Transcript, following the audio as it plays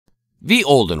The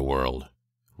Olden World,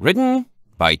 written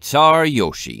by Czar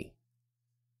Yoshi.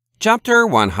 Chapter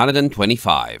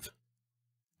 125.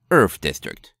 Earth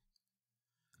District.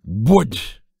 Wood!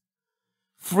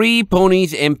 3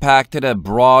 ponies impacted a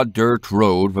broad dirt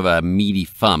road with a meaty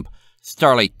thump,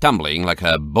 Starlight tumbling like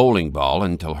a bowling ball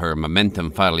until her momentum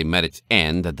finally met its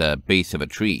end at the base of a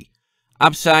tree.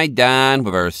 Upside down,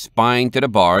 with her spine to the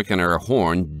bark and her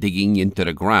horn digging into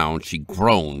the ground, she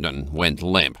groaned and went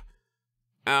limp.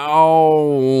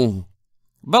 Ow!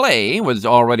 Valet was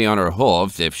already on her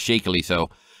hooves, if shakily so.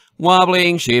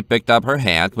 Wobbling, she picked up her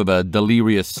hat with a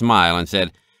delirious smile and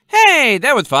said, "Hey,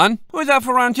 that was fun. Who's up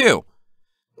for round 2?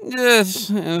 "This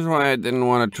is why I didn't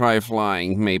want to try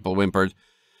flying," Maple whimpered.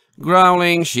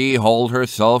 Growling, she hauled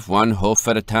herself one hoof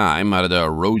at a time out of the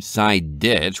roadside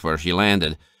ditch where she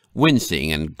landed,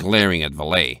 wincing and glaring at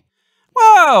Valet.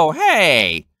 "Whoa,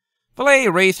 hey!" Valet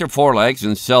raised her forelegs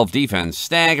in self-defense,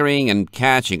 staggering and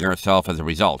catching herself as a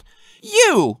result.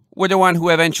 "You were the one who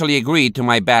eventually agreed to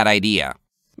my bad idea."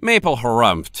 Maple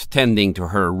harumphed, tending to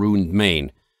her ruined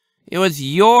mane. "It was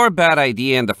your bad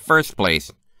idea in the first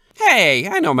place." "Hey,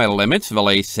 I know my limits,"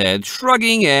 Valet said,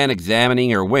 shrugging and examining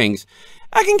her wings.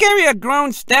 "I can carry a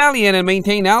grown stallion and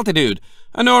maintain altitude.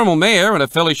 A normal mare and a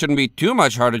filly shouldn't be too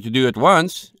much harder to do at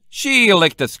once." She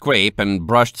licked a scrape and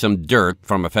brushed some dirt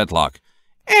from a fetlock.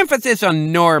 "Emphasis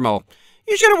on normal.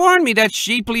 You should have warned me that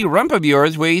shapely rump of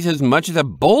yours weighs as much as a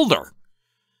boulder."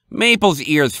 Maple's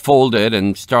ears folded,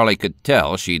 and Starlight could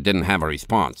tell she didn't have a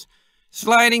response.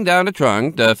 Sliding down the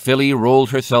trunk, the filly rolled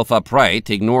herself upright,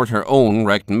 ignored her own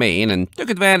wrecked mane, and took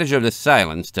advantage of the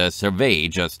silence to survey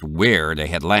just where they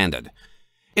had landed.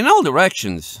 In all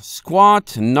directions,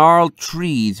 squat, gnarled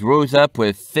trees rose up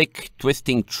with thick,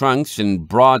 twisting trunks and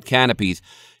broad canopies,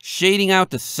 shading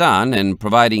out the sun and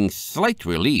providing slight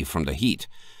relief from the heat.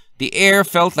 The air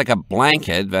felt like a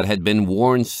blanket that had been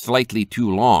worn slightly too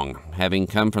long. Having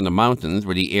come from the mountains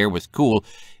where the air was cool,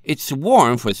 its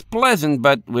warmth was pleasant,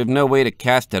 but with no way to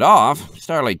cast it off,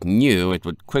 Starlight knew it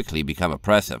would quickly become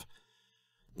oppressive.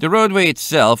 The roadway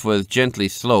itself was gently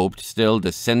sloped, still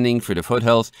descending through the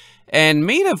foothills, and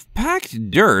made of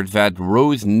packed dirt that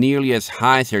rose nearly as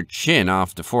high as her chin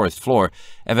off the forest floor,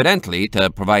 evidently to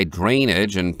provide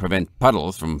drainage and prevent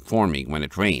puddles from forming when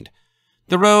it rained.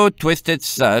 The road twisted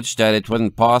such that it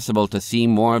wasn't possible to see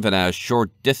more than a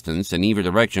short distance in either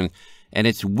direction, and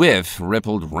its width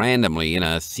rippled randomly in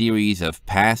a series of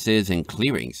passes and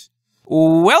clearings.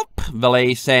 "Welp,"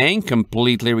 Valet sang,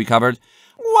 completely recovered.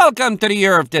 "Welcome to the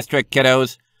Earth District,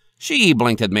 kiddos." She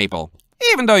blinked at Maple.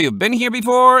 "Even though you've been here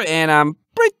before, and I'm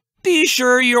pretty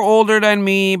sure you're older than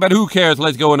me, but who cares,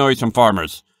 let's go annoy some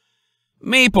farmers."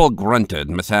 Maple grunted,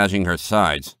 massaging her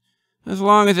sides. "As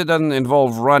long as it doesn't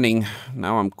involve running.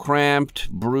 Now I'm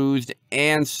cramped, bruised,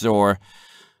 and sore.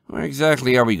 Where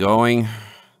exactly are we going?"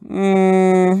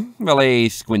 Valet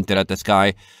squinted at the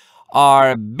sky.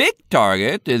 "Our big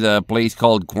target is a place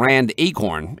called Grand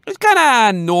Acorn. It's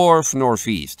kinda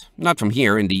northeast. Not from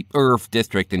here, in the Earth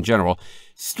District in general.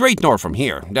 Straight north from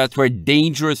here. That's where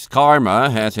Dangerous Karma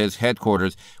has his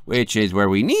headquarters, which is where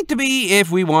we need to be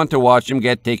if we want to watch him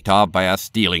get ticked off by us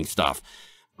stealing stuff.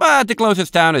 But the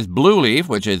closest town is Blue Leaf,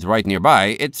 which is right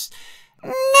nearby. It's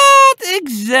not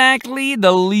exactly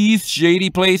the least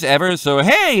shady place ever, so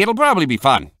hey, it'll probably be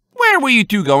fun. Where were you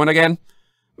two going again?"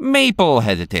 Maple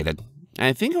hesitated.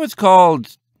 "I think it was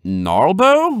called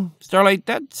Gnarlbow? Starlight,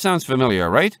 that sounds familiar,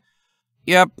 right?"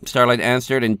 "Yep," Starlight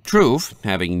answered, in truth,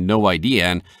 having no idea,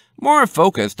 and more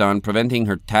focused on preventing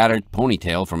her tattered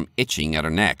ponytail from itching at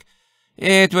her neck.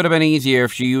 It would have been easier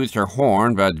if she used her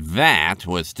horn, but that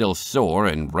was still sore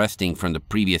and resting from the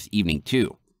previous evening,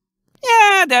 too.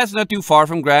 "Yeah, that's not too far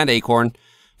from Grand Acorn."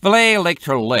 Valet licked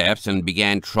her lips and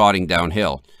began trotting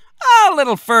downhill. "A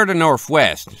little further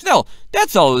northwest. Still,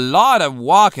 that's a lot of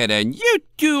walking, and you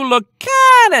two look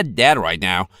kinda dead right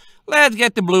now. Let's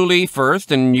get to Blue Leaf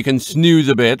first, and you can snooze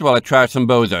a bit while I trash some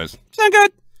bozos. Sound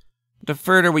good?" "The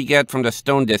further we get from the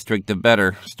Stone District, the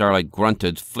better," Starlight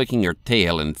grunted, flicking her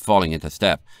tail and falling into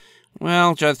step.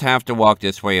 "We'll just have to walk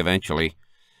this way eventually."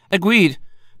 "Agreed."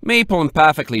 Maple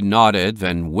empathically nodded,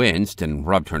 then winced and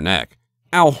rubbed her neck.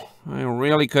 "Ow, I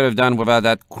really could have done without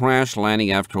that crash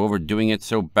landing after overdoing it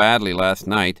so badly last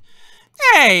night."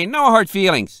 "Hey, no hard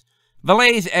feelings."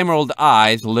 Valet's emerald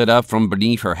eyes lit up from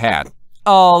beneath her hat.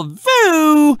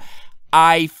 "Although,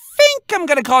 I think I'm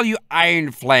gonna call you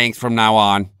Iron Flanks from now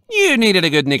on. You needed a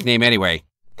good nickname anyway.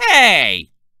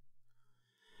 Hey!"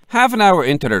 Half an hour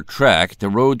into their trek, the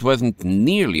road wasn't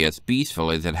nearly as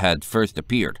peaceful as it had first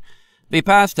appeared. They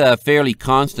passed a fairly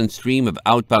constant stream of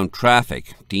outbound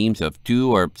traffic, teams of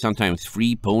 2 or sometimes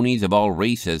 3 ponies of all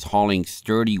races hauling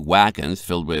sturdy wagons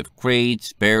filled with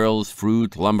crates, barrels,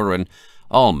 fruit, lumber, and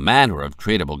all manner of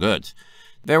tradable goods.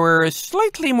 There were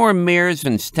slightly more mares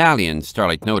than stallions,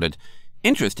 Starlight noted.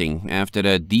 Interesting, after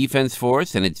the defense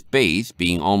force and its base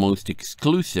being almost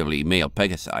exclusively male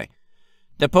Pegasi.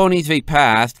 The ponies they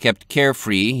passed kept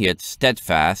carefree yet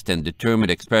steadfast and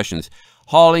determined expressions,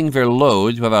 hauling their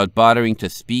loads without bothering to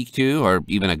speak to or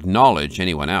even acknowledge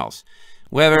anyone else.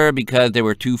 Whether because they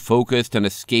were too focused on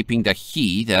escaping the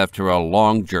heat after a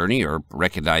long journey or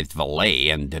recognized Valet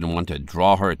and didn't want to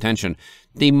draw her attention,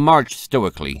 they marched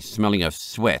stoically, smelling of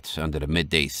sweat under the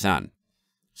midday sun.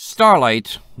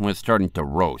 Starlight was starting to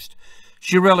roast.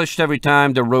 She relished every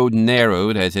time the road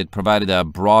narrowed, as it provided a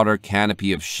broader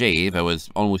canopy of shade that was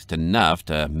almost enough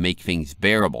to make things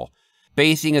bearable.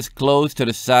 Pacing as close to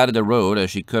the side of the road as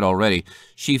she could already,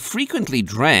 she frequently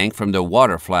drank from the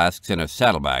water flasks in her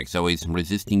saddlebags, always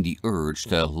resisting the urge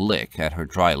to lick at her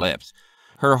dry lips.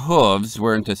 Her hooves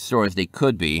weren't as sore as they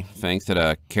could be, thanks to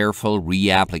the careful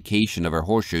reapplication of her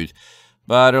horseshoes,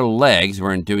 but her legs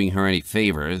weren't doing her any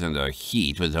favors, and the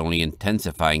heat was only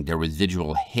intensifying the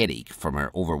residual headache from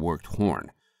her overworked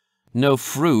horn. No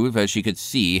fruit, as she could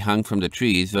see, hung from the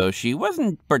trees, though she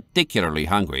wasn't particularly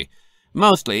hungry.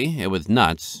 Mostly, it was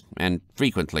nuts, and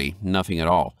frequently, nothing at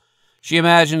all. She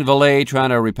imagined Valet trying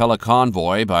to repel a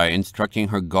convoy by instructing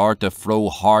her guard to throw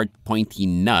hard, pointy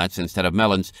nuts instead of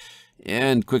melons,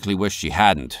 and quickly wished she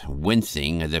hadn't,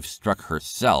 wincing as if struck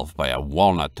herself by a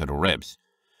walnut to the ribs.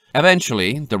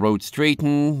 Eventually, the road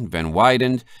straightened, then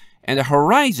widened, and the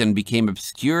horizon became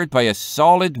obscured by a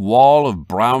solid wall of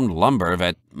brown lumber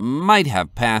that might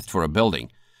have passed for a building.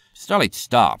 Starlight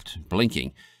stopped,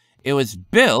 blinking. It was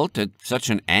built at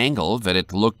such an angle that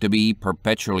it looked to be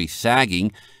perpetually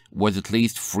sagging, was at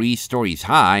least 3 stories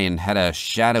high, and had a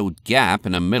shadowed gap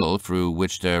in the middle through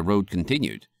which the road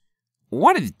continued.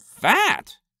 "What is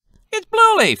that?" "It's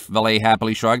Blue Leaf," Valet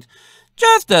happily shrugged.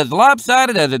 "Just as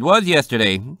lopsided as it was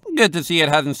yesterday. Good to see it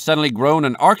hasn't suddenly grown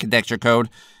an architecture code.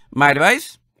 My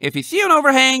advice, if you see an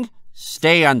overhang,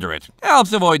 stay under it.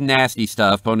 Helps avoid nasty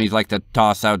stuff ponies like to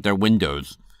toss out their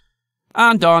windows."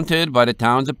 Undaunted by the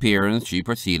town's appearance, she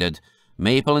proceeded,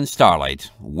 Maple and Starlight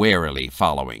warily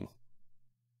following.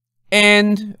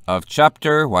 End of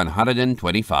Chapter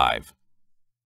 125.